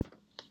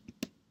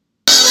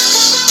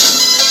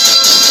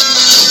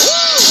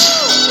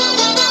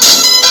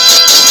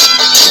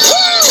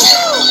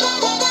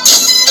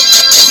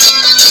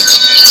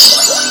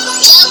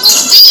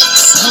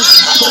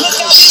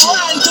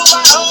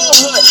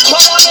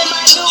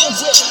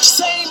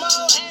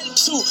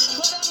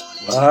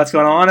Well, what's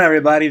going on,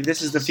 everybody?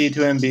 This is the Feed to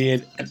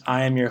Embiid, and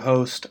I am your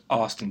host,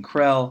 Austin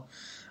Krell.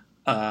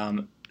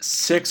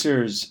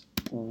 Sixers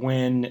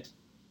win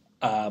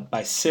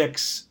by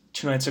 6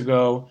 2 nights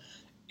ago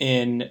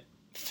in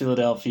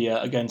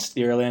Philadelphia against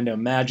the Orlando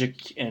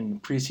Magic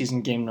in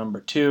preseason game number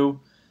 2.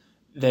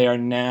 They are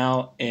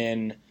now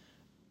in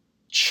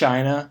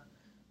China,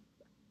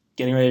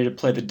 getting ready to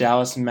play the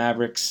Dallas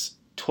Mavericks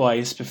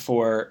twice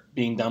before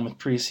being done with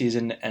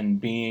preseason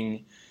and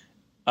being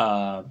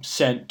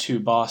sent to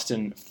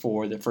Boston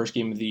for the first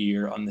game of the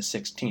year on the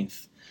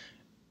 16th.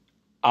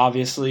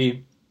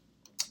 Obviously,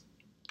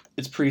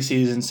 it's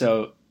preseason,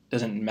 so it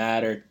doesn't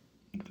matter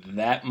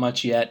that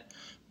much yet,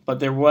 but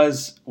there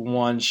was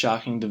one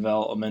shocking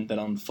development that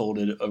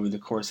unfolded over the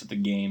course of the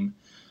game.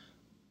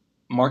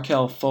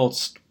 Markelle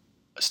Fultz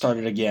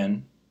started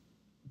again,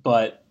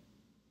 but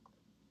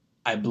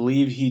I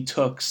believe he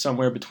took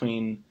somewhere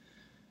between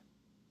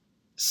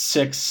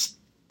 6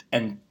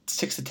 to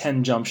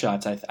 10 jump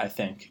shots, I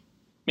think.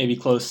 Maybe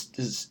close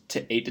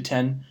to 8 to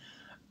 10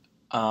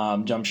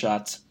 jump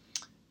shots.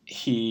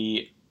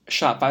 He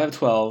shot 5 of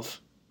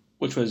 12,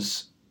 which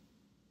was,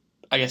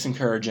 I guess,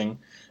 encouraging.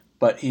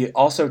 But he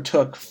also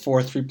took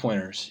 4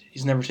 3-pointers.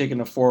 He's never taken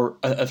a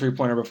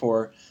 3-pointer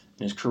before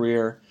in his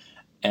career.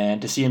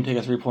 And to see him take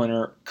a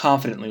 3-pointer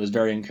confidently was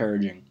very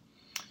encouraging.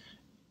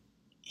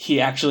 He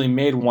actually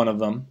made one of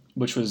them,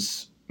 which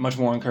was much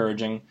more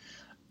encouraging.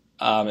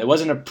 It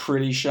wasn't a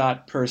pretty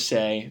shot per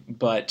se,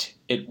 but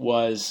it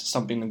was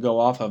something to go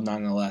off of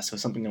nonetheless. It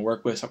was something to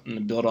work with, something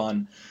to build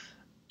on.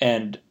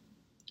 And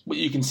what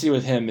you can see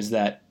with him is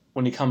that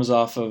when he comes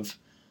off of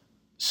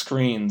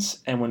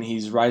screens and when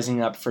he's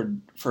rising up for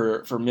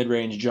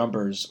mid-range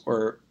jumpers,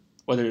 or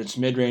whether it's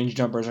mid-range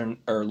jumpers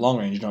or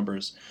long-range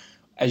jumpers,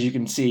 as you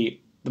can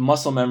see, the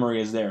muscle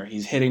memory is there.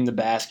 He's hitting the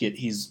basket.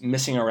 He's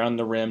missing around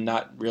the rim,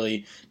 not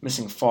really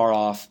missing far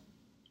off,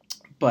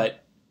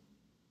 but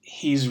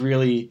he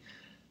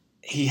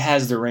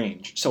has the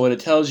range. So what it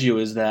tells you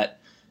is that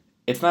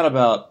it's not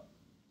about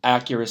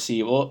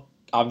accuracy. Well,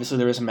 obviously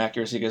there is some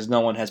accuracy because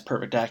no one has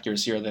perfect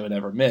accuracy or they would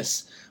never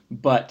miss,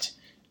 but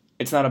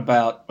it's not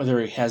about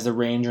whether he has the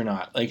range or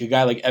not. Like a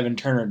guy like Evan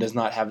Turner does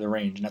not have the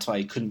range, and that's why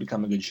he couldn't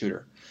become a good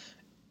shooter.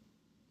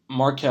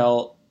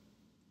 Markelle,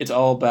 it's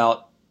all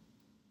about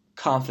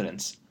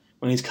confidence.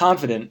 When he's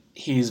confident,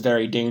 he's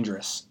very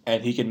dangerous,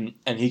 and he can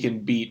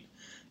beat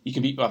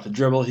you off the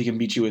dribble. He can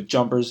beat you with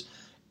jumpers.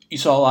 You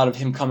saw a lot of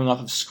him coming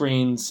off of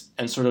screens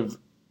and sort of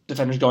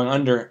defenders going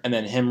under, and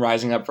then him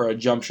rising up for a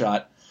jump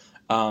shot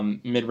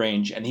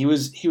mid-range, and he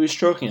was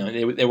stroking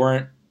them. They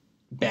weren't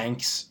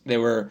banks. They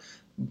were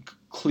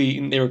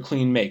clean. They were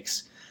clean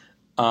makes.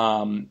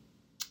 Was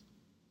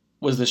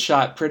the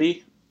shot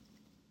pretty?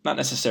 Not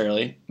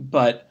necessarily,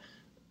 but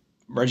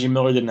Reggie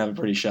Miller didn't have a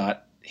pretty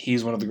shot.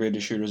 He's one of the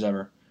greatest shooters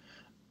ever.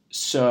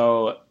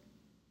 So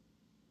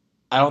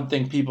I don't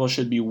think people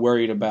should be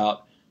worried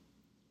about,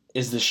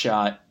 is the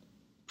shot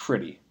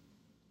pretty.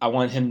 I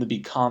want him to be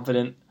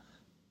confident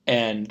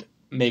and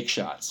make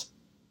shots,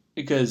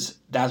 because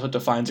that's what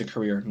defines a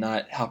career,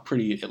 not how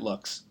pretty it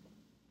looks.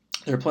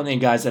 There are plenty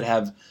of guys that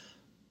have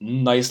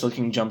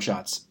nice-looking jump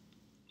shots.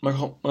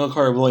 Michael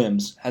Carter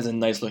Williams has a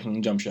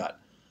nice-looking jump shot.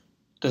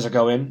 Does it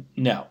go in?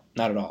 No,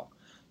 not at all.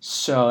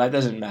 So that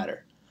doesn't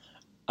matter.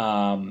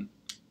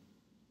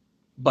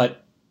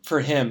 But for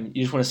him,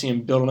 you just want to see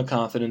him build on the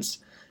confidence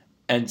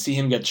and see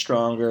him get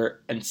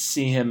stronger and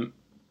see him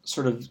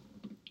sort of,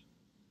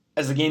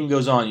 as the game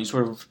goes on, you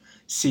sort of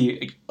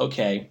see,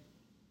 okay,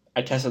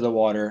 I tested the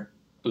water,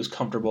 it was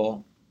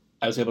comfortable,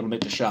 I was able to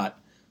make the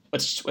shot.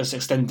 Let's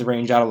extend the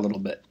range out a little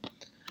bit.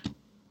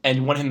 And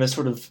you want him to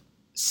sort of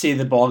see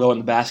the ball go in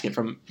the basket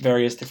from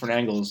various different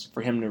angles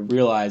for him to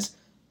realize,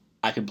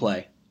 I can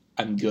play,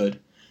 I'm good.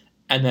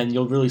 And then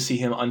you'll really see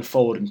him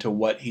unfold into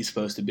what he's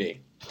supposed to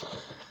be.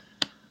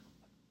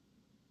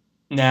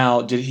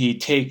 Now, did he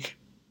take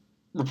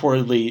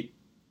reportedly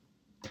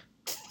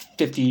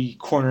 50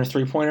 corner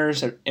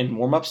 3-pointers in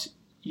warm-ups?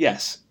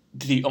 Yes.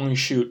 Did he only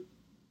shoot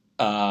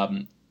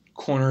corner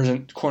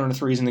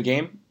threes in the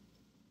game?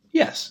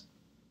 Yes.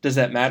 Does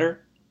that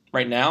matter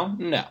right now?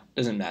 No,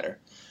 doesn't matter.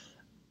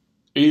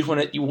 You just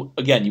want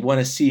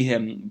to see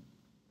him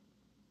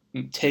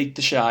take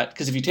the shot,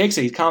 because if he takes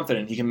it, he's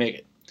confident he can make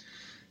it,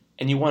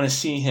 and you want to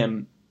see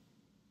him.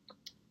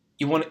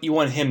 You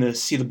want him to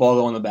see the ball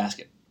go in the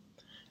basket.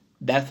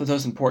 That's what's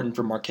most important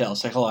for Markelle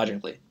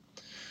psychologically.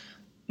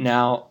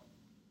 Now,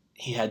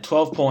 he had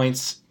 12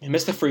 points. He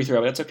missed the free throw,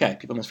 but that's okay.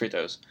 People miss free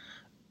throws.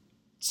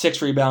 6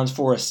 rebounds,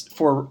 6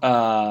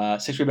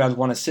 rebounds,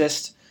 1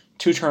 assist,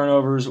 2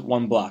 turnovers,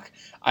 1 block.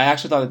 I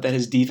actually thought that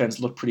his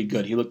defense looked pretty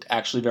good. He looked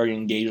actually very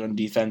engaged on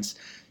defense.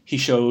 He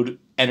showed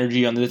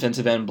energy on the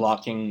defensive end,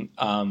 blocking,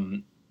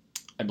 I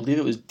believe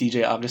it was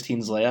DJ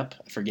Augustine's layup.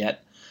 I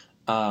forget.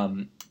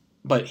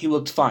 But he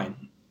looked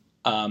fine.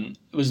 It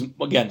was,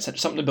 again,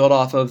 something to build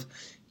off of.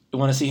 You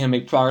want to see him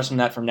make progress from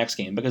that for next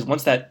game, because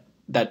once that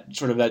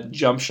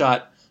jump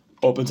shot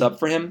opens up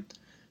for him,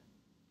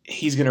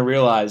 he's going to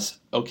realize,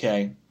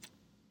 okay,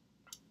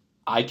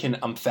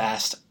 I'm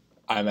fast,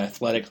 I'm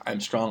athletic,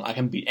 I'm strong, I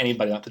can beat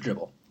anybody off the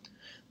dribble.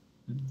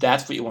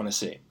 That's what you want to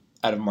see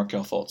out of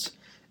Markelle Fultz.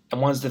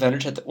 And once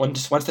defenders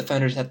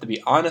have to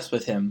be honest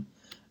with him,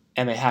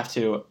 and they have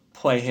to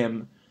play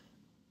him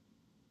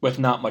with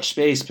not much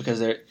space because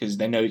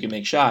they know he can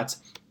make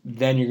shots,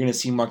 then you're going to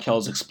see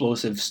Markelle's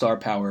explosive star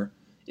power,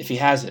 if he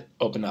has it,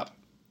 open up.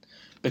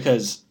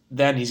 Because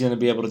then he's going to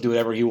be able to do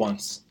whatever he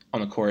wants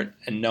on the court,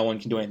 and no one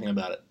can do anything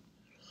about it.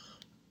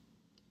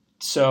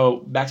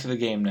 So, back to the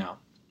game now.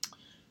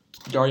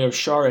 Dario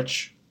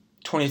Saric,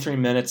 23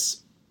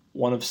 minutes,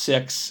 1 of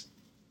 6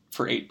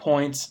 for 8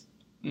 points,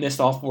 missed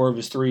all 4 of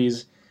his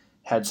threes,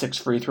 had 6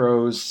 free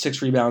throws,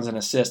 6 rebounds, and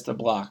assists, a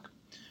block.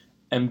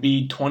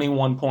 Embiid,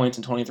 21 points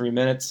in 23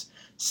 minutes,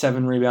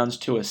 7 rebounds,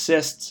 2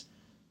 assists,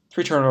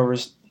 3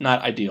 turnovers,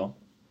 not ideal.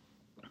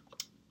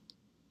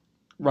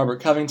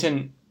 Robert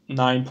Covington,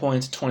 9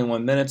 points in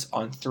 21 minutes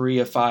on 3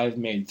 of 5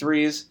 made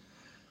threes.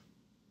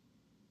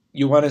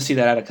 You want to see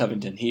that out of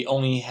Covington. He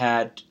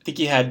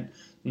had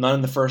none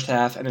in the first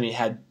half, and then he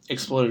had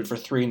exploded for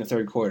 3 in the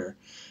third quarter.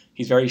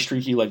 He's very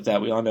streaky like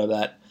that. We all know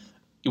that.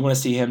 You want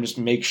to see him just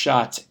make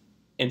shots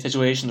in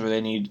situations where they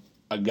need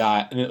a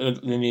guy,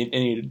 they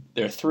need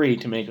their 3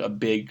 to make a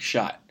big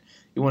shot.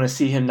 You want to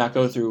see him not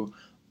go through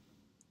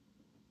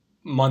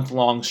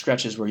month-long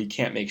stretches where he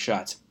can't make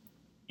shots.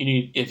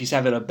 If he's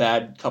having a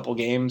bad couple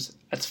games,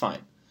 that's fine.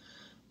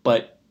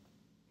 But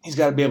he's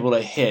got to be able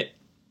to hit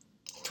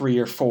 3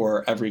 or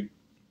 4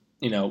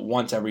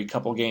 once every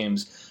couple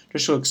games,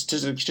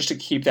 just to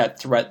keep that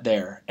threat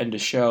there and to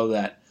show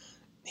that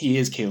he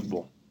is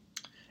capable.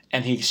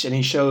 And he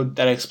showed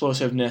that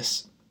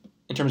explosiveness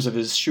in terms of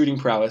his shooting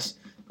prowess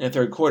in the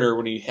third quarter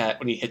when he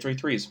hit 3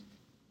 threes.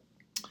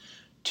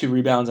 2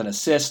 rebounds and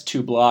assists,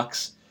 2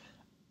 blocks.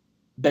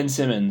 Ben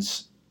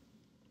Simmons,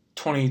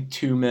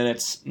 22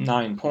 minutes,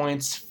 9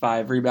 points,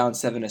 5 rebounds,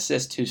 7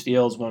 assists, 2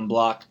 steals, 1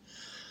 block.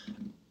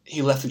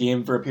 He left the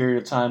game for a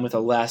period of time with a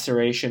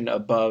laceration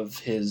above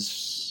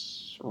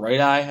his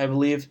right eye, I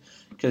believe,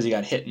 because he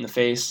got hit in the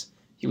face.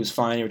 He was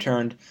fine. He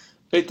returned.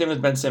 Big thing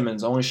with Ben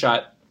Simmons. Only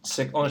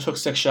took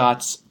 6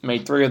 shots,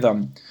 made 3 of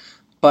them.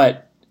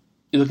 But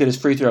you look at his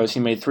free throws, he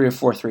made 3 of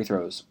 4 free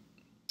throws.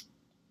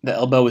 The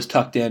elbow was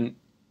tucked in.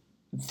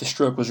 The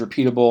stroke was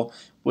repeatable,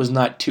 was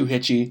not too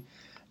hitchy,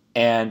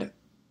 and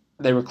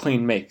they were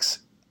clean makes.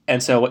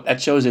 And so what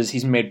that shows is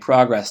he's made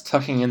progress,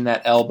 tucking in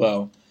that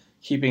elbow,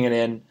 keeping it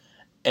in,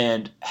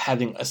 and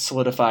having a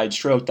solidified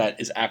stroke that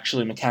is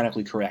actually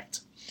mechanically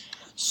correct.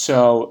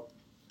 So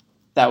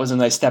that was a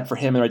nice step for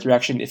him in the right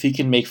direction. If he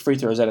can make free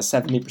throws at a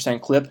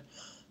 70% clip,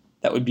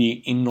 that would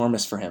be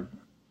enormous for him.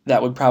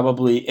 That would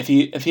probably, if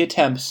he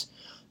attempts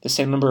the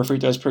same number of free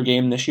throws per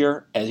game this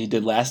year as he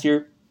did last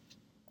year,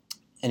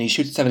 and he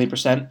shoots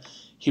 70%,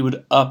 he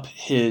would up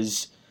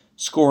his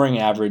scoring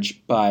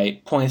average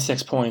by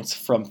 0.6 points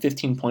from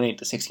 15.8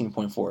 to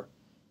 16.4.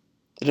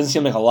 It doesn't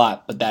seem like a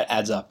lot, but that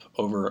adds up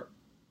over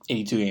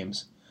 82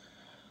 games.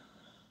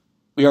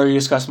 We already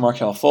discussed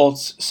Markelle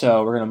Fultz,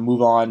 so we're going to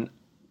move on.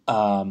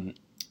 Furkan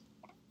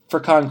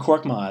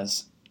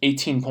Korkmaz,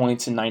 18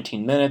 points in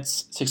 19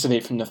 minutes, 6 of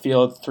 8 from the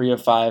field, 3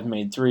 of 5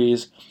 made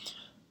threes.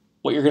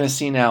 What you're going to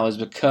see now is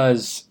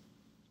because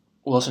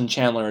Wilson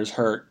Chandler is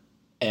hurt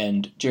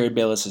and Jared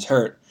Bayless is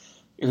hurt,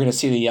 you're going to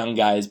see the young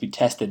guys be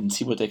tested and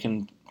see what they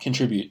can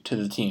contribute to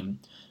the team.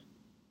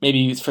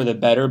 Maybe it's for the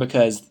better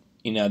because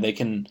you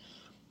can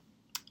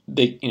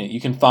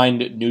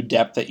find new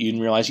depth that you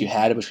didn't realize you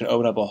had, which can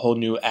open up a whole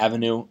new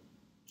avenue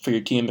for your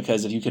team.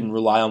 Because if you can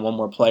rely on one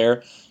more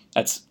player,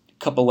 that's a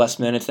couple less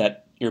minutes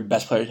that your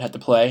best players have to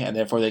play, and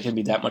therefore they can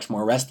be that much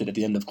more rested at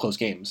the end of close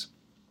games.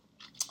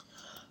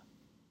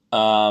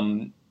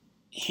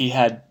 He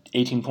had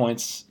 18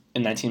 points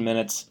in 19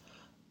 minutes,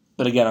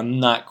 but again,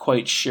 I'm not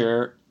quite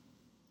sure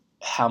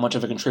how much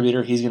of a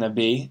contributor he's going to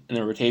be in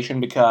the rotation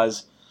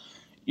because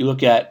you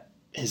look at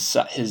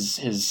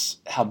his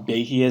how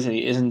big he is, and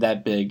he isn't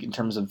that big in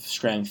terms of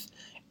strength,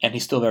 and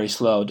he's still very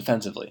slow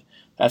defensively.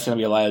 That's going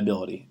to be a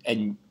liability,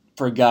 and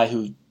for a guy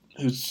who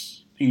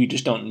you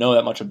just don't know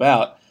that much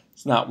about,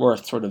 it's not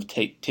worth sort of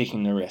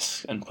taking the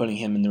risk and putting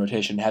him in the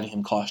rotation and having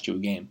him cost you a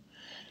game.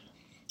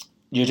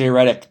 J.J.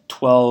 Redick,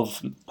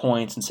 12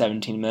 points in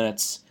 17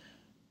 minutes,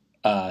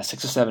 6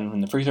 of 7 from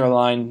the free throw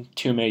line,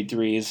 2 made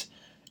threes.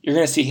 You're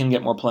going to see him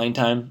get more playing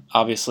time,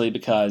 obviously,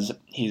 because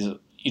he's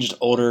just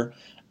older,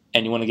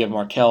 and you want to give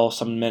Markelle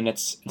some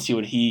minutes and see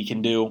what he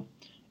can do,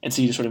 and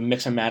see you sort of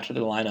mix and match with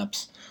the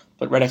lineups.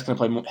 But Redick's going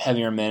to play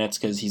heavier minutes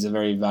because he's a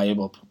very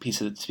valuable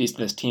piece of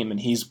this team, and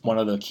he's one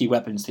of the key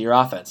weapons to your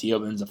offense. He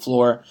opens the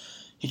floor.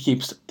 He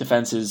keeps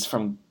defenses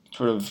from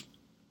sort of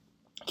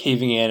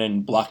caving in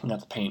and blocking out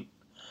the paint.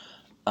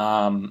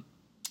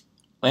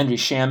 Landry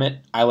Shamet,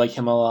 I like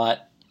him a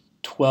lot.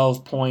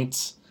 12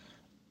 points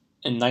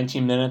in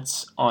 19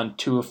 minutes on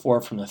 2 of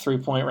 4 from the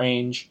three-point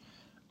range,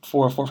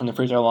 4 of 4 from the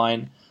free throw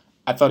line.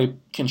 I thought he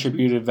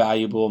contributed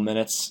valuable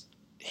minutes.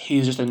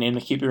 He's just a name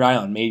to keep your eye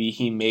on. Maybe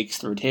he makes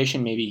the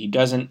rotation, maybe he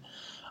doesn't.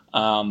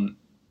 I'd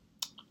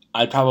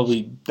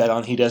probably bet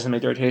on he doesn't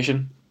make the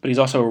rotation, but he's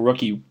also a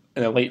rookie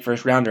and a late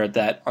first rounder at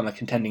that on a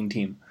contending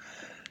team.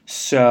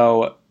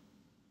 So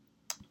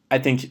I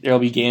think there'll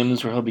be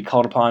games where he'll be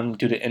called upon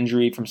due to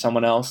injury from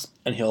someone else,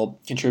 and he'll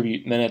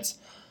contribute minutes.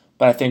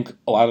 But I think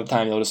a lot of the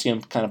time you'll just see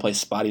him kind of play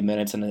spotty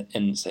minutes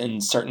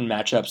in certain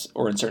matchups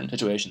or in certain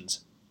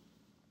situations.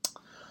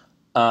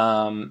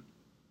 No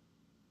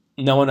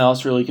one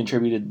else really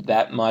contributed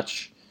that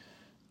much.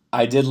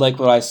 I did like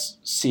what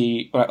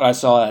I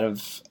saw out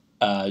of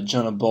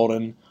Jonah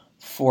Bolden,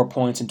 4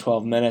 points in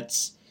 12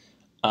 minutes.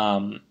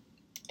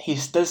 He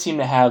does seem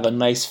to have a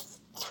nice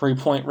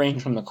 3-point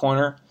range from the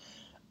corner.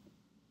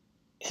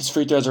 His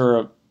free throws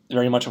are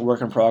very much a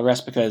work in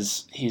progress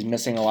because he's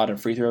missing a lot of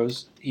free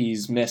throws.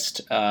 He's missed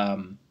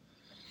 4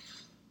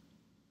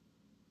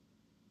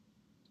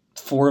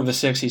 of the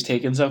 6 he's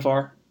taken so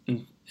far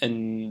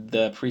in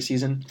the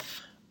preseason.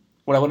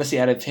 What I want to see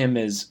out of him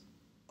is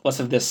less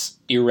of this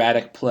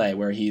erratic play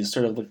where he's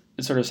sort of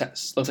looks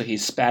like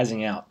he's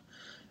spazzing out.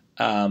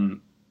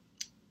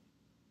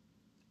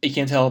 You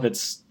can't tell if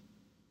it's.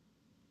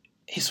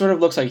 He sort of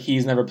looks like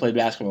he's never played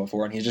basketball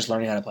before and he's just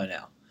learning how to play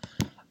now.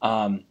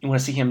 You want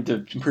to see him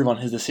to improve on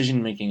his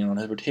decision making and on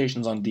his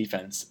rotations on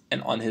defense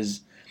and on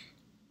his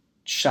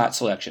shot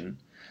selection.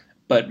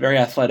 But very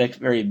athletic,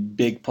 very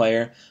big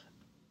player.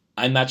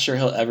 I'm not sure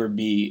he'll ever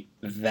be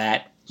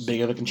that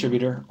big of a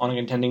contributor on a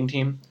contending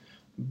team,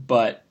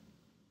 but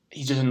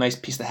he's just a nice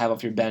piece to have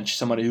off your bench.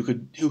 Somebody who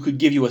could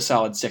give you a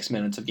solid 6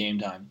 minutes of game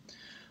time,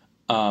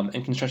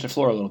 and can stretch the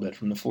floor a little bit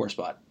from the 4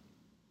 spot.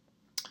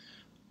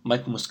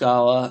 Michael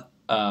Muscala,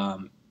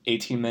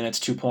 18 minutes,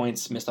 2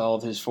 points, missed all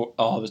of his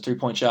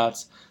 3-point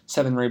shots,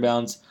 7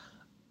 rebounds.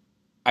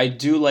 I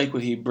do like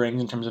what he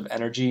brings in terms of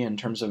energy, in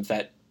terms of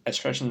that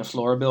stretching the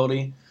floor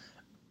ability.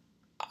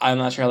 I'm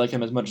not sure I like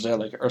him as much as I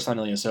like Ersan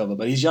Ilyasova,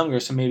 but he's younger,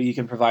 so maybe he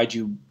can provide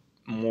you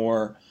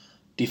more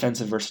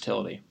defensive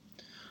versatility.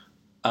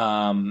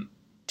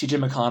 T.J.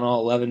 McConnell,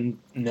 11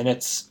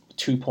 minutes,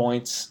 2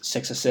 points,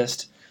 6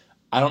 assists.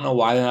 I don't know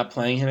why they're not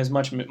playing him as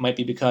much. It might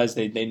be because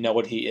they know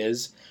what he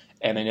is,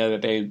 and they know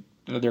that they're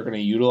going to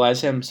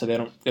utilize him, so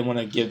they want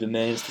to give the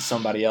minutes to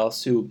somebody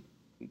else who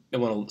they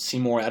want to see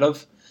more out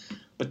of.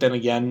 But then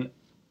again,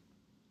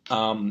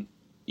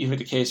 you make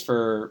the case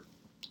for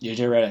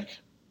J.J. Redick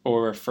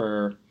or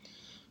for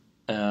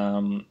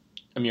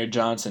Amir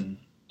Johnson.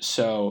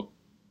 So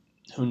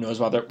who knows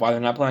why they're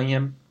not playing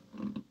him?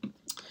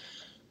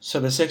 So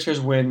the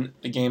Sixers win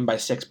the game by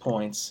 6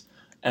 points,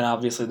 and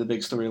obviously the big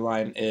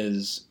storyline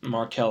is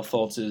Markelle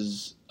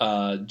Fultz's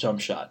jump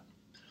shot.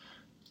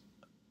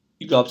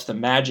 You go up to the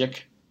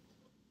Magic.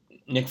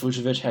 Nick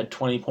Vucevic had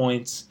 20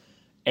 points.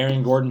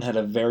 Aaron Gordon had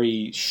a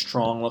very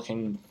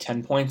strong-looking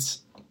 10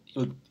 points.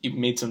 He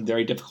made some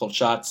very difficult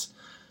shots.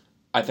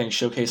 I think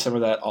showcased some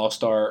of that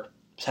all-star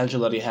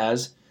potential that he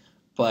has,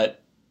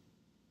 but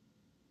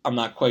I'm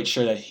not quite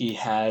sure that he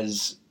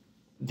has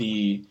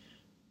the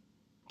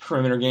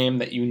perimeter game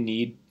that you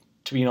need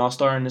to be an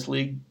all-star in this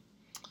league.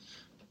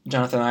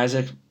 Jonathan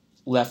Isaac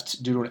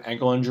left due to an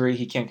ankle injury.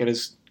 He can't get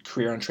his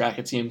career on track,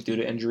 it seems, due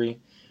to injury.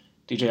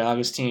 DJ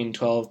Augustine,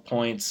 12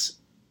 points.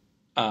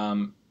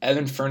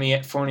 Evan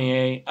Fournier,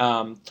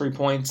 3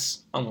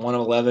 points on 1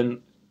 of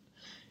 11.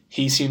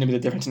 He seemed to be the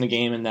difference in the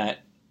game in that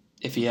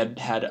if he had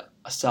had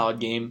a solid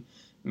game,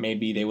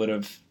 maybe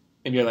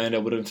Orlando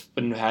wouldn't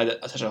have had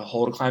such a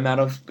hole to climb out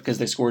of because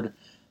they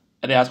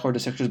outscored the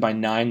Sixers by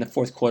 9 in the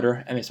fourth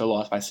quarter and they still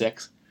lost by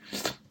 6.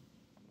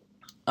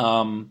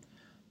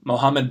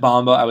 Mohamed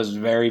Bamba, I was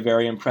very,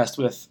 very impressed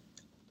with.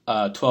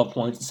 12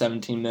 points in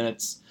 17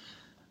 minutes.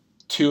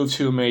 2 of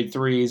 2 made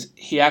threes.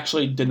 He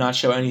actually did not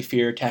show any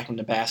fear attacking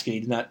the basket.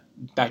 He did not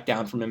back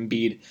down from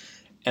Embiid,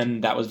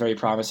 and that was very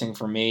promising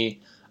for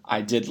me.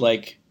 I did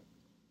like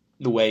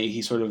the way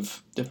he sort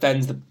of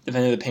defended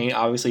the paint.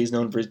 Obviously, he's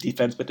known for his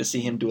defense, but to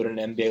see him do it at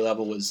an NBA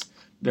level was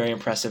very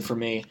impressive for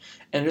me.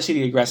 And just see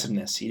the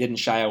aggressiveness. He didn't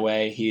shy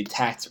away. He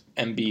attacked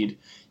Embiid.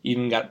 He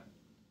even got,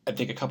 I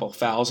think, a couple of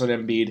fouls on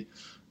Embiid.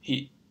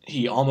 He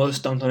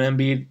almost dunked on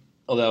Embiid,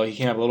 although he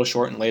came up a little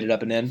short and laid it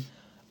up and in.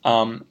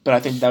 But I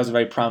think that was a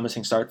very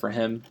promising start for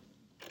him.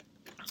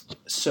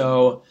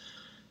 So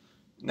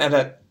now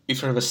that we've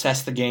sort of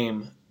assessed the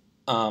game,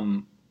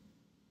 what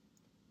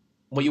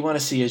you want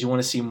to see is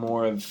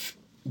more of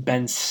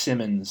Ben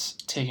Simmons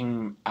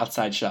taking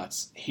outside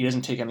shots. He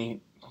doesn't take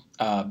any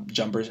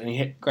jumpers,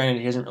 and granted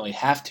he doesn't really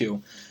have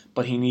to,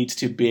 but he needs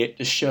to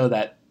show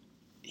that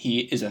he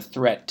is a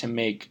threat to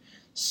make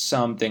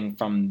something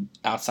from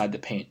outside the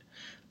paint.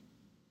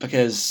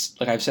 Because,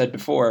 like I've said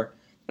before,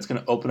 that's going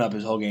to open up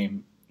his whole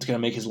game. It's going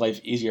to make his life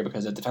easier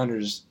because the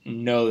defenders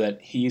know that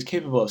he's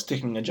capable of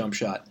sticking a jump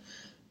shot.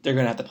 They're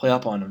going to have to play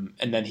up on him,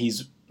 and then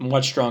he's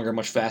much stronger,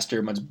 much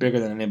faster, much bigger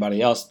than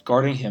anybody else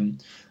guarding him,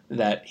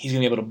 that he's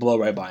going to be able to blow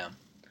right by him.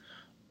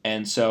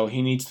 And so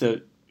he needs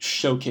to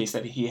showcase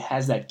that he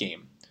has that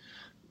game.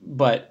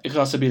 But it could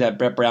also be that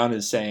Brett Brown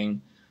is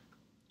saying,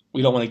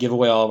 we don't want to give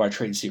away all of our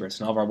trade secrets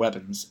and all of our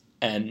weapons,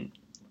 and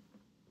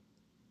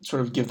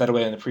sort of give that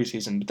away in the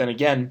preseason. But then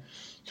again,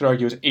 you could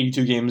argue with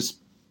 82 games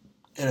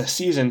in a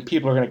season,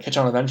 people are going to catch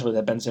on eventually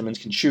that Ben Simmons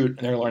can shoot, and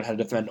they're going to learn how to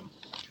defend him.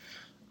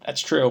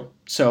 That's true.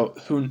 So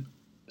who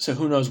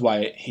knows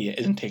why he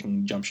isn't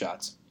taking jump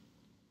shots?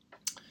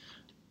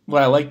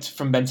 What I liked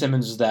from Ben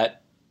Simmons is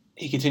that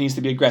he continues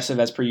to be aggressive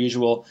as per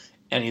usual,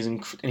 and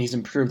he's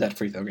improved that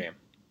free throw game,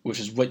 which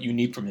is what you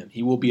need from him.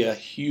 He will be a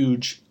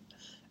huge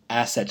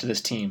asset to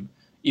this team,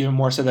 even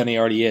more so than he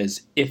already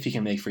is, if he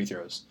can make free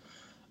throws.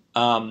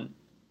 Um,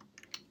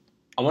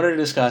 I wanted to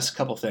discuss a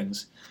couple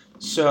things.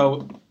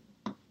 So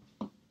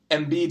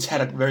Embiid's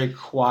had a very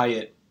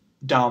quiet,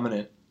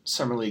 dominant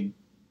summer league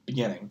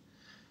beginning.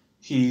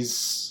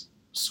 He's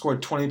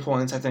scored 20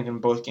 points, I think, in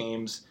both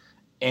games,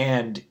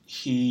 and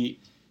he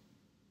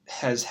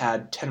has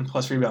had 10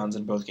 plus rebounds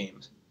in both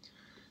games.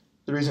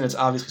 The reason it's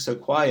obviously so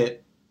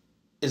quiet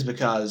is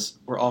because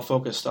we're all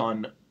focused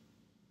on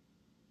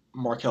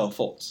Markelle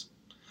Fultz.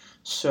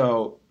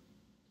 So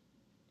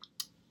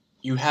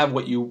you have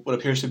what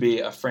appears to be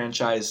a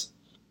franchise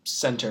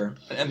center,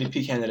 an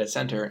MVP candidate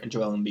center in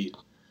Joel Embiid.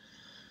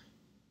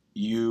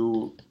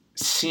 You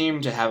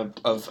seem to have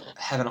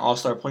an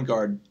all-star point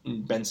guard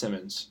in Ben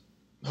Simmons.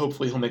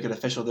 Hopefully he'll make it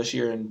official this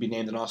year and be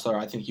named an all-star.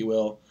 I think he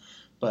will,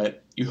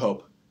 but you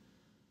hope.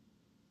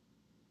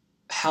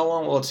 How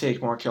long will it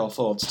take Markelle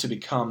Fultz to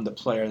become the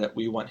player that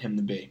we want him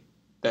to be?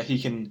 That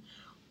he can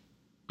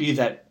be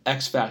that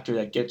X factor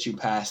that gets you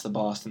past the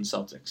Boston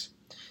Celtics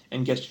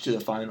and gets you to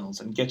the finals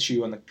and gets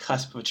you on the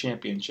cusp of a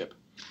championship.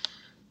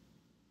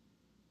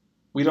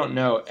 We don't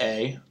know,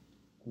 A,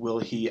 will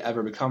he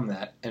ever become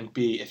that? And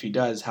B, if he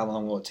does, how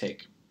long will it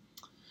take?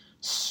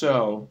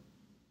 So,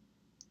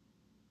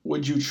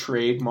 would you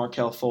trade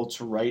Markelle Fultz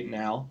right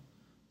now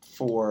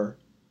for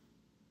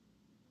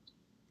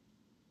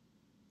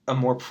a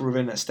more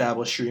proven,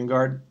 established shooting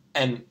guard?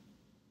 And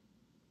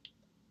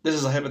this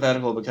is a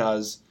hypothetical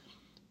because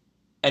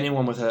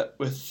anyone with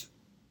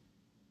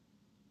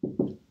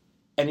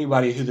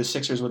anybody who the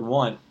Sixers would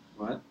want,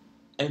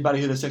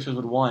 anybody who the Sixers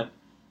would want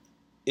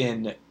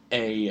in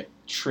a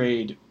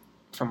trade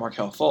for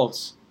Markelle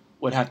Fultz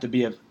would have to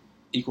be of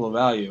equal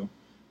value.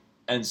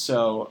 And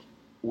so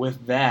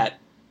with that,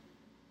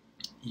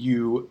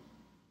 you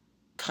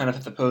kind of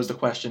have to pose the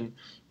question,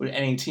 would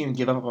any team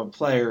give up a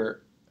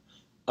player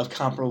of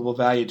comparable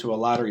value to a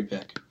lottery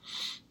pick?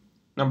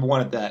 Number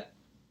one at that.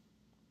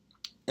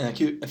 And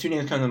a few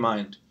names come to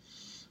mind.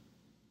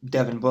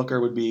 Devin Booker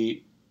would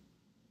be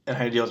an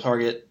ideal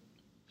target.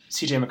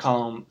 CJ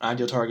McCollum,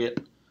 ideal target.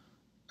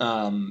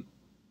 And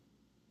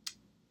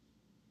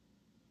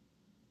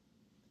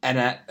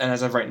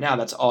as of right now,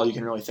 that's all you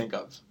can really think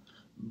of.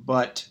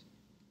 But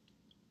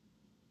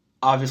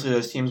obviously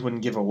those teams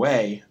wouldn't give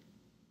away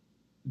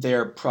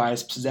their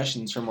prized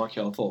possessions for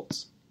Markelle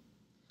Fultz.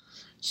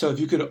 So if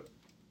you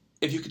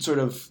could sort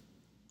of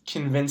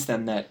convince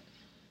them that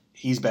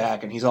he's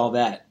back and he's all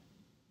that,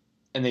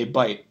 and they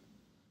bite,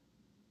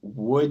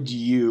 would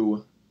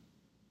you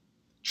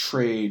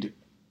trade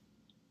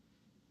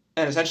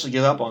and essentially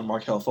give up on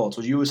Markelle Fultz?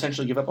 Would you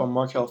essentially give up on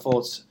Markelle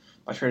Fultz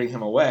by trading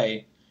him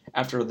away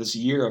after this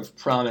year of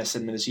promise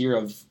and this year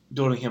of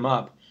building him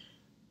up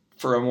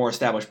for a more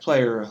established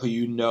player who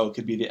you know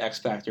could be the X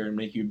factor and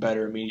make you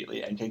better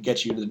immediately and can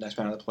get you to the next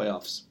round of the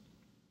playoffs?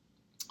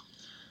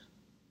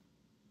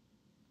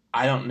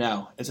 I don't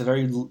know. It's a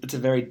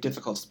very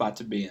difficult spot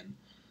to be in.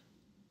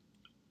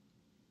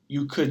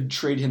 You could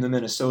trade him to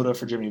Minnesota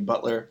for Jimmy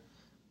Butler,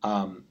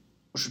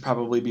 which would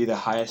probably be the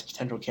highest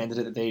potential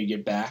candidate that they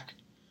get back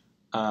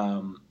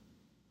for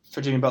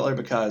Jimmy Butler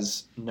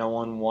because no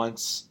one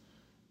wants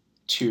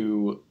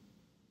to.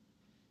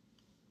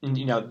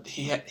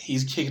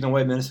 He's kicking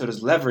away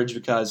Minnesota's leverage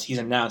because he's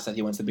announced that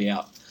he wants to be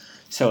out.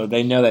 So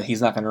they know that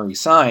he's not going to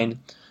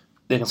resign.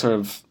 They can sort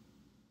of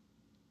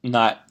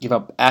not give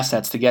up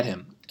assets to get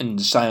him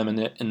and sign him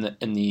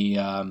in the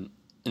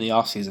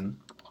offseason.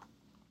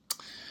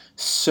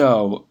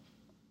 So,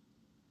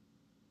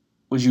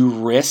 would you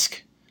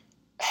risk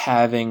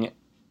having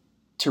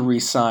to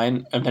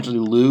re-sign and eventually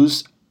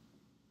lose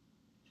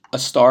a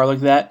star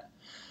like that,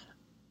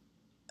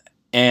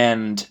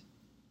 and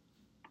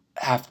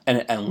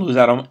lose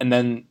out on, and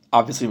then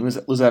obviously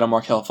lose out on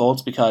Markelle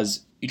Fultz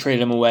because you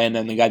traded him away and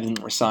then the guy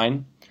didn't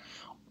resign?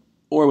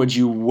 Or would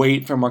you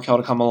wait for Markelle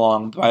to come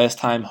along? By this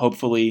time,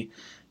 hopefully,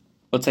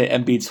 let's say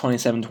Embiid's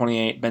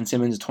 27-28, Ben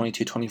Simmons is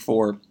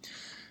 22-24,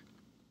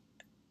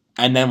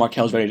 and then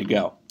Markelle's ready to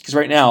go. Because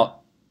right now,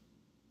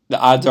 the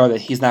odds are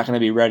that he's not going to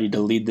be ready to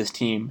lead this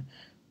team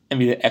and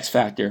be the X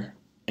factor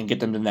and get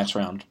them to the next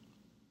round.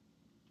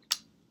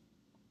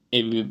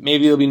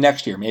 Maybe it'll be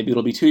next year. Maybe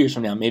it'll be 2 years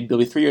from now. Maybe it'll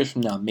be 3 years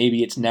from now.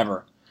 Maybe it's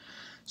never.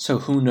 So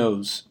who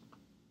knows?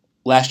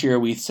 Last year,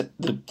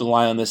 the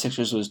line on the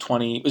Sixers was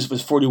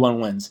 41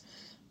 wins.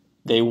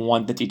 They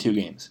won 52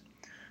 games.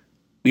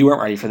 We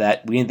weren't ready for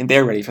that. We didn't think they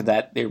were ready for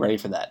that. They were ready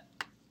for that.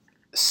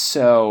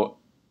 So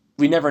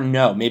we never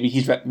know. Maybe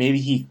he flipped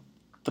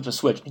a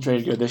switch. He's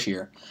ready to go this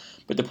year.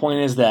 But the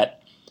point is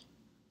that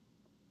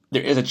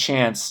there is a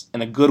chance,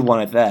 and a good one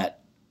at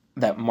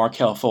that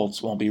Markelle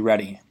Fultz won't be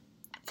ready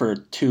for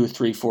 2,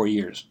 3, 4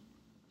 years.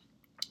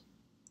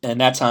 And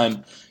that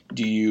time,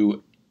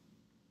 you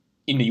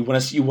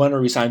want to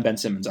resign Ben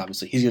Simmons?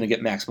 Obviously, he's going to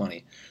get max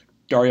money.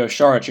 Dario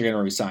Saric are going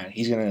to resign.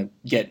 He's going to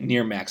get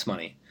near max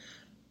money.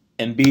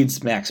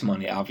 Embiid's max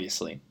money,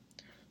 obviously.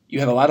 You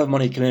have a lot of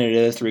money committed to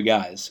those three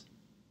guys.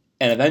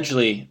 And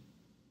eventually,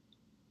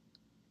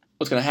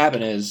 what's going to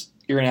happen is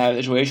you're going to have a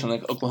situation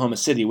like Oklahoma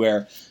City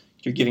where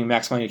you're giving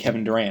max money to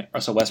Kevin Durant,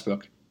 Russell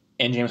Westbrook,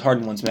 and James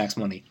Harden wants max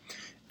money.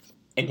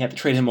 And you have to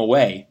trade him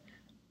away.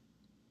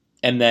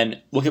 And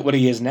then look at what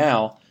he is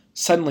now.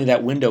 Suddenly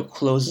that window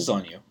closes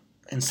on you.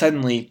 And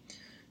suddenly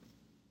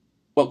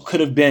what could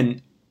have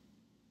been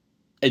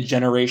a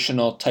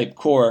generational type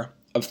core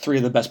of three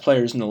of the best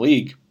players in the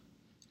league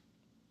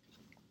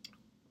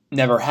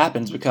never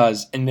happens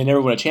and they never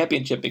win a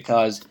championship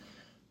because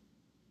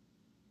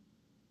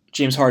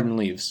James Harden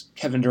leaves,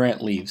 Kevin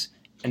Durant leaves,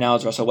 and now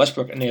it's Russell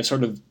Westbrook, and they have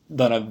sort of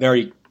done a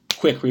very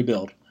quick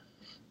rebuild.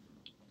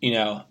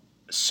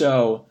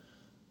 So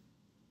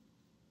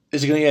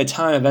there's going to be a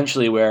time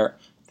eventually where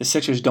the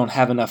Sixers don't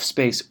have enough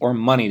space or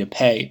money to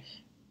pay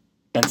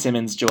Ben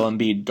Simmons, Joel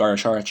Embiid, Dario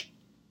Saric,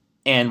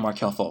 and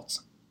Markelle Fultz.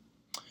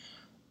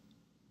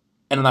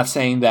 And I'm not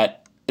saying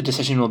that the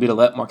decision will be to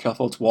let Markelle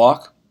Fultz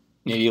walk.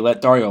 Maybe you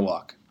let Dario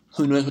walk.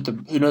 Who knows what's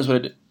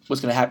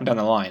going to happen down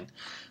the line?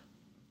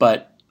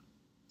 But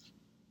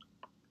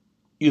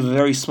you have a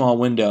very small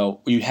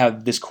window where you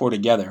have this core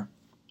together,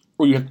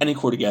 or you have any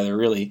core together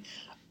really,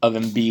 of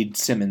Embiid,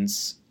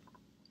 Simmons,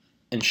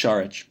 and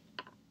Saric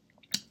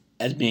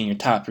as being your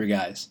top three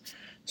guys.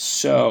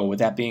 So with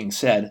that being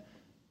said,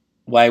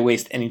 why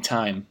waste any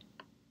time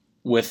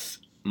with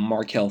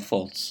Markelle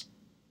Fultz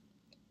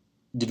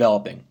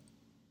developing?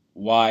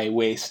 Why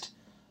waste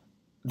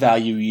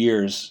value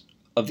years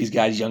of these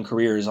guys' young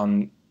careers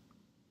on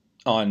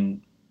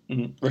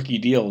rookie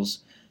deals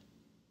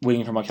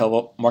waiting for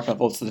Markelle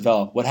Fultz to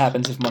develop? What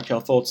happens if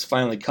Markelle Fultz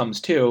finally comes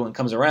to and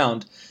comes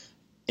around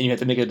and you have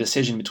to make a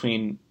decision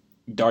between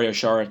Dario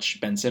Saric,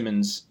 Ben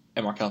Simmons,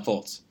 and Markelle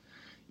Fultz?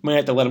 You might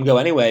have to let him go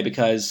anyway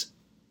because,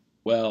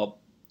 well,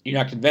 you're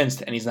not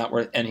convinced and he's not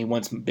worth, and he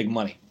wants big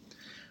money.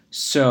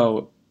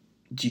 So,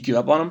 do you give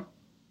up on him?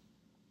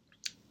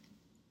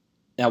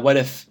 Now, what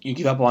if you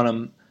give up on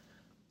him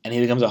and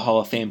he becomes a Hall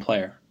of Fame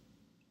player?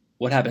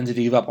 What happens if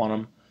you give up on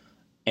him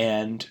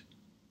and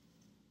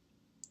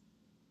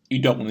you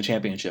don't win the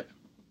championship?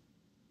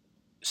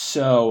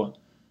 So,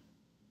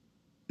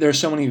 there are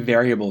so many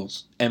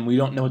variables, and we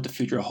don't know what the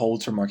future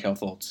holds for Markelle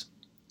Fultz.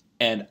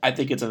 And I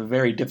think it's a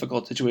very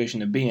difficult situation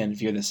to be in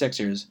if you're the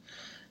Sixers,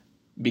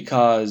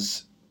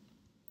 because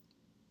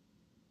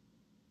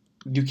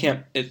you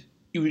can't.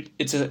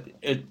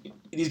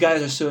 These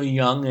guys are so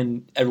young,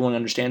 and everyone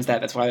understands that.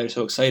 That's why they're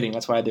so exciting.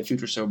 That's why their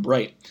future's so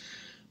bright.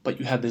 But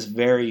you have this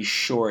very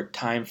short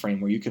time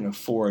frame where you can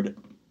afford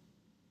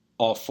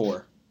all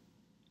four,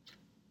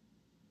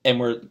 and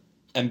where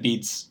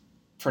Embiid's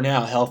for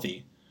now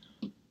healthy,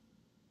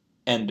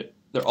 and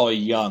they're all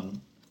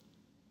young,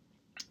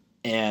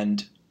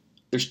 and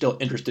they're still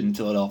interested in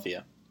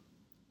Philadelphia.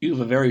 You have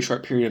a very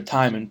short period of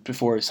time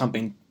before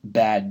something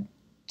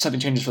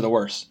changes for the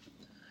worse.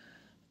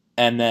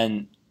 And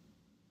then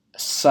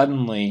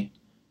suddenly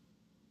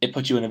it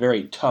puts you in a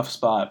very tough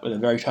spot with a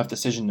very tough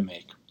decision to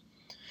make.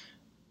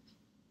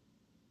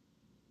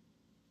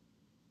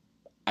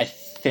 I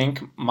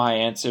think my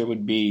answer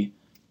would be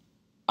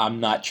I'm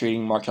not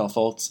trading Markelle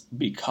Fultz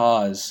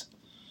because,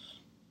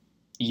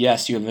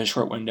 yes, you have a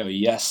short window.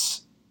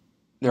 Yes,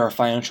 there are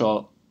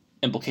financial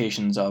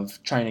implications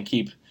of trying to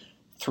keep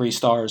 3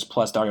 stars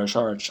plus Dario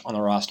Saric on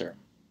the roster.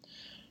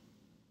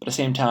 But at the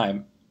same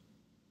time,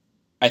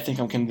 I think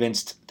I'm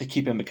convinced to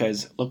keep him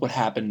because look what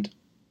happened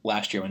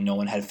last year when no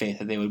one had faith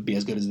that they would be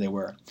as good as they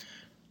were.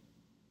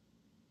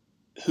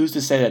 Who's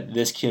to say that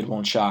this kid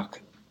won't shock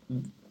the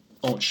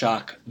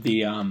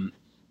NBA,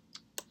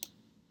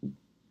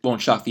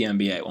 won't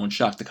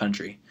shock the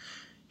country?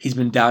 He's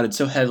been doubted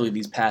so heavily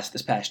this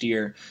past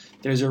year.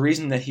 There's a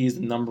reason that he's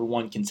the number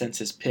 1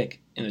 consensus pick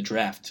in the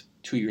draft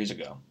 2 years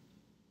ago.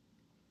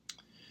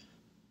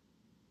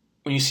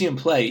 When you see him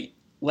play,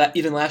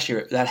 even last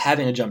year, without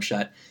having a jump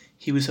shot,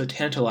 he was so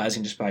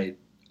tantalizing just by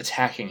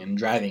attacking and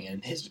driving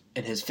and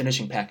his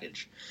finishing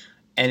package.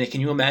 And can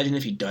you imagine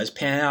if he does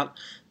pan out?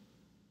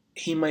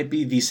 He might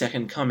be the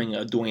second coming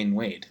of Dwayne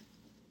Wade.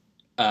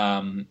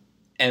 And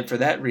for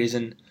that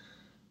reason,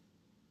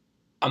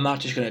 I'm not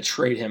just going to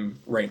trade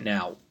him right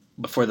now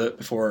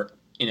before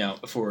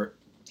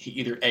he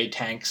either A,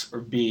 tanks, or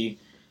B,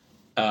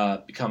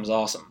 becomes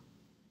awesome.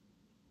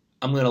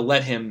 I'm going to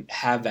let him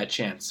have that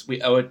chance.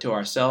 We owe it to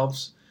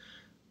ourselves.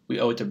 We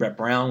owe it to Brett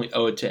Brown. We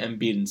owe it to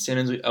Embiid and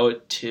Simmons. We owe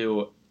it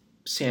to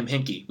Sam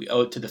Hinkie. We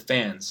owe it to the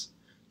fans,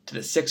 to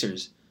the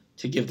Sixers,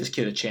 to give this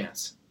kid a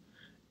chance.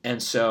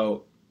 And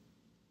so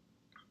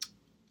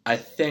I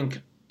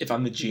think if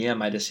I'm the GM,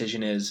 my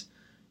decision is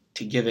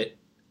to give it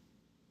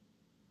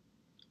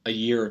a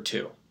year or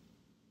two.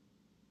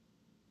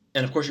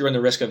 And of course, you run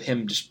the risk of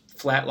him just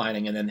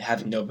flatlining and then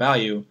having no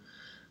value.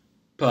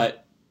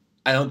 But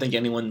I don't think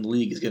anyone in the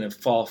league is going to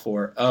fall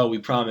for, oh, we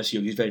promise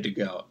you he's ready to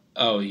go.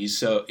 Oh, he's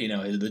so,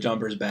 the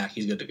jumper's back,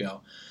 he's good to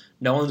go.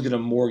 No one's going to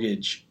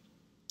mortgage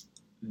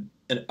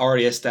an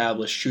already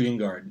established shooting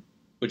guard,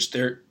 which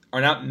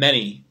are not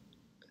many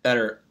that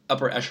are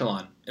upper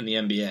echelon in the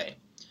NBA.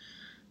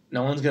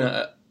 No one's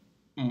gonna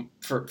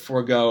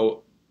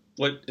forego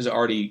what is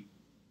already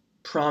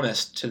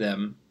promised to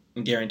them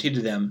and guaranteed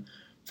to them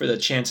for the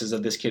chances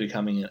of this kid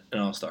becoming an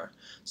all-star.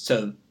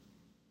 So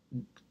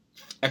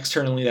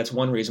externally, that's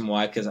one reason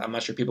why, because I'm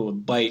not sure people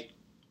would bite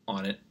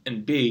on it.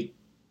 And B,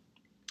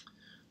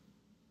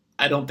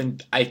 I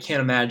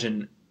can't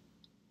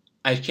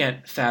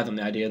fathom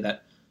the idea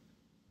that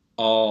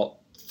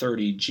all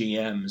 30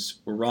 GMs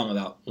were wrong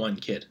about one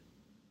kid.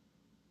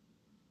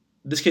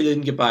 This kid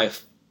didn't get by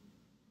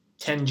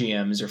 10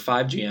 GMs or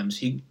 5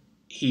 GMs.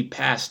 He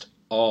passed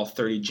all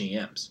 30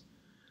 GMs.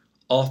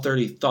 All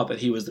 30 thought that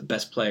he was the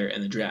best player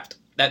in the draft.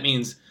 That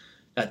means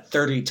that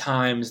 30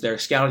 times their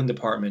scouting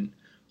department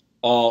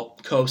all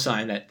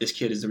co-signed that this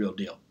kid is the real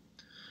deal.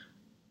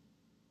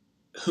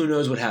 Who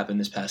knows what happened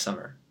this past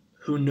summer?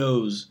 Who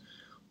knows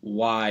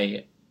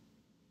why...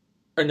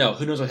 who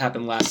knows what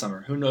happened last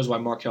summer? Who knows why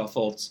Markelle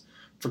Fultz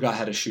forgot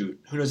how to shoot?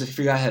 Who knows if he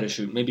forgot how to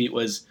shoot? Maybe it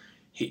was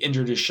he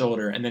injured his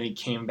shoulder and then he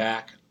came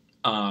back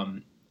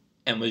and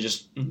was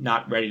just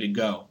not ready to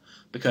go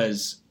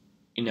because...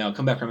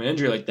 come back from an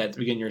injury like that to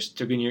begin your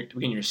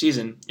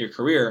season, your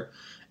career,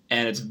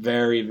 and it's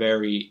very,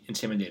 very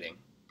intimidating,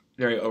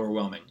 very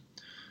overwhelming.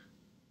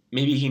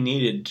 Maybe he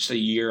needed just a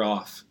year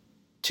off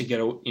to get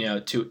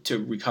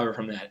to recover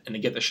from that and to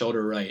get the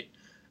shoulder right,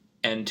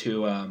 and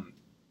to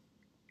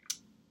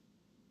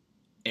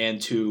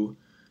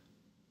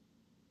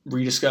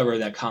rediscover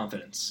that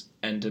confidence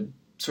and to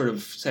sort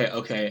of say,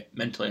 okay,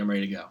 mentally I'm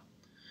ready to go.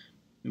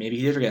 Maybe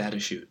he did forget how to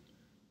shoot.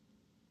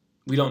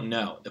 We don't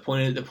know. The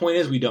point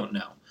is we don't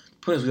know. The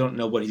point is we don't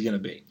know what he's going to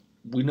be.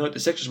 We know what the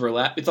Sixers were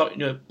we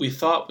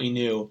thought we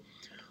knew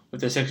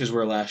what the Sixers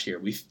were last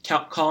year.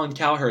 Colin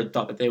Cowherd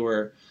thought that they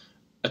were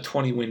a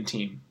 20-win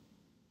team.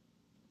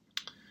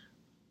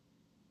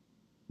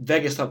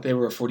 Vegas thought they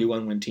were a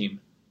 41-win team.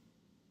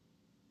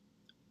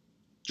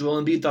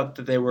 Joel Embiid thought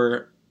that they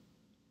were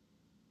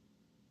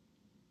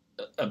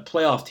a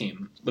playoff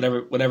team,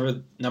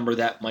 whatever number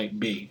that might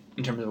be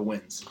in terms of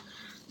wins.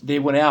 They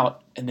went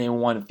out and they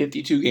won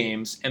 52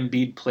 games.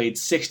 Embiid played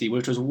 60,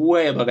 which was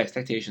way above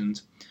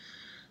expectations.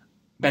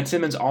 Ben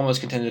Simmons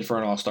almost contended for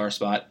an all-star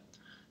spot.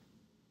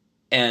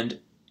 And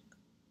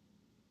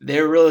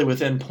they were really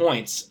within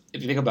points,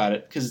 if you think about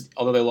it, because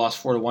although they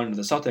lost 4-1 to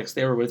the Celtics,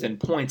 they were within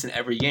points in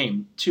every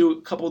game. A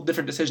couple of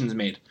different decisions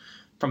made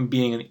from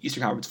being in the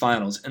Eastern Conference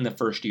Finals in the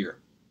first year.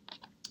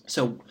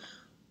 So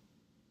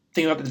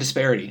think about the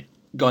disparity,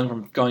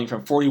 going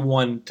from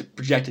 41 to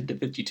projected to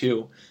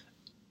 52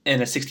 in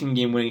a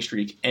 16-game winning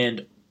streak,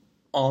 and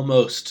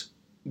almost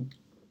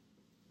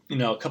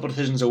a couple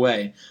decisions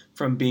away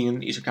from being in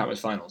the Eastern Conference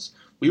Finals.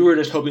 We were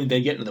just hoping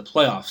they'd get into the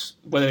playoffs.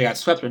 Whether they got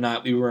swept or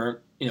not, we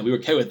were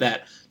okay with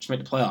that. Just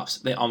make the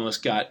playoffs. They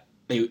almost got.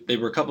 They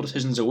were a couple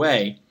decisions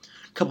away,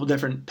 a couple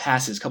different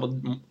passes, a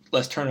couple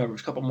less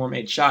turnovers, a couple more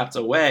made shots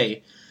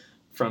away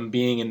from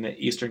being in the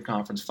Eastern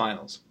Conference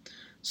Finals.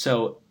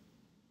 So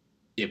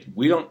if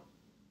we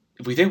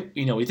think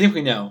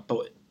we know,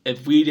 but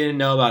if we didn't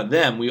know about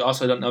them, we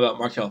also don't know about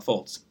Markelle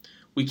Fultz.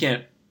 We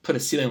can't put a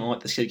ceiling on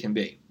what this kid can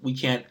be. We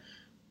can't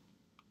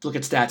look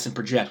at stats and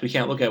project. We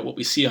can't look at what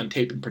we see on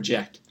tape and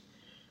project.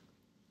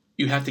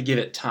 You have to give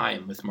it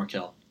time with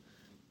Markelle.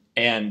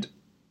 And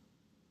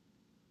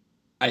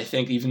I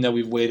think even though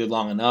we've waited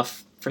long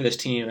enough for this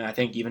team, and I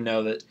think even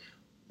though that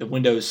the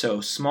window is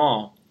so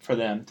small for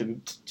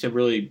them to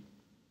really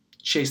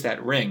chase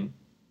that ring,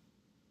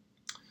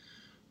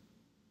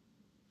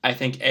 I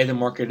think A, the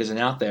market isn't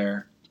out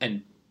there,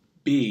 and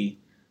B,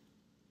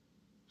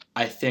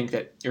 I think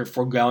that you're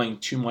foregoing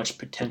too much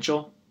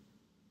potential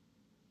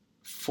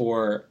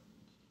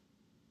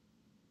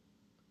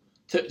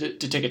to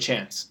take a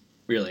chance,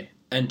 really,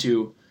 and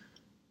to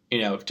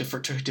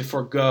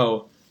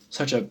forego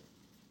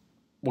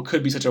what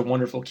could be such a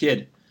wonderful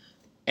kid,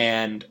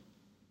 and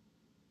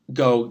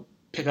go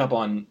pick up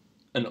on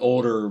an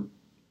older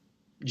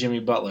Jimmy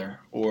Butler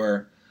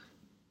or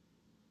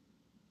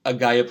a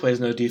guy who plays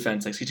no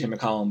defense like CJ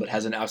McCollum but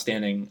has an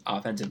outstanding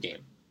offensive game.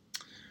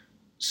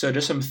 So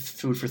just some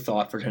food for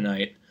thought for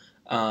tonight.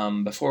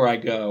 Before I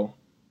go,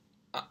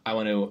 I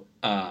want to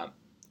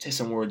say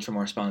some words from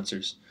our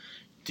sponsors.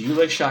 Do you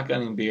like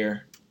shotgunning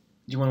beer?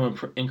 Do you want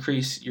to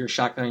increase your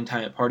shotgunning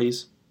time at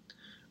parties?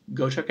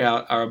 Go check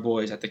out our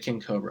boys at the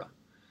King Cobra.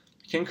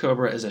 The King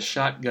Cobra is a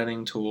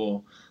shotgunning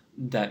tool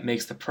that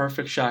makes the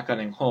perfect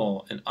shotgunning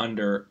hole in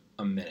under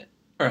a minute,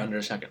 or under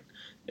a second.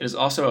 It is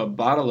also a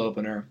bottle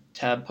opener,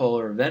 tab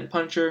puller, vent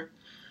puncher,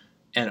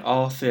 and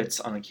all fits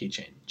on a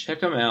keychain. Check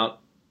them out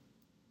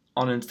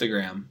on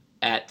Instagram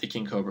at the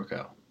King Cobra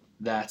Co.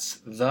 That's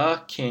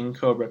the King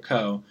Cobra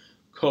Co.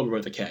 Cobra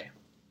with a K.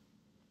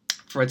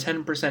 For a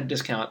 10%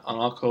 discount on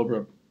all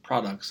Cobra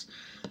products,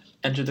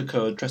 enter the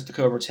code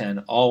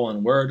TrustTheCobra10, all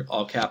one word,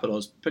 all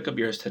capitals. Pick up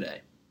yours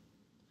today.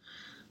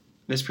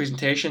 This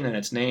presentation and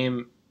its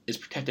name is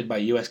protected by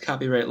U.S.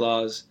 copyright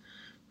laws.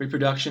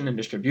 Reproduction and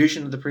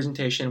distribution of the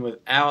presentation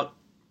without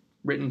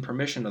written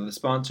permission of the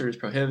sponsor is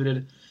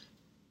prohibited.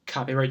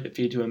 Copyright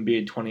Defeat to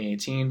Embiid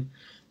 2018.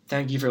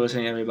 Thank you for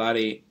listening,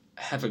 everybody.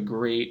 Have a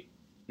great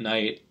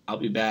night. I'll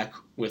be back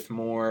with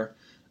more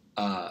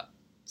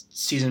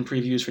season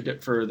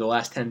previews for the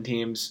last 10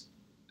 teams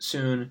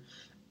soon,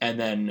 and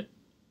then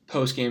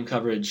post-game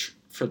coverage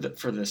for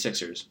the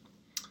Sixers.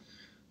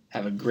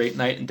 Have a great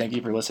night, and thank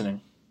you for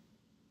listening.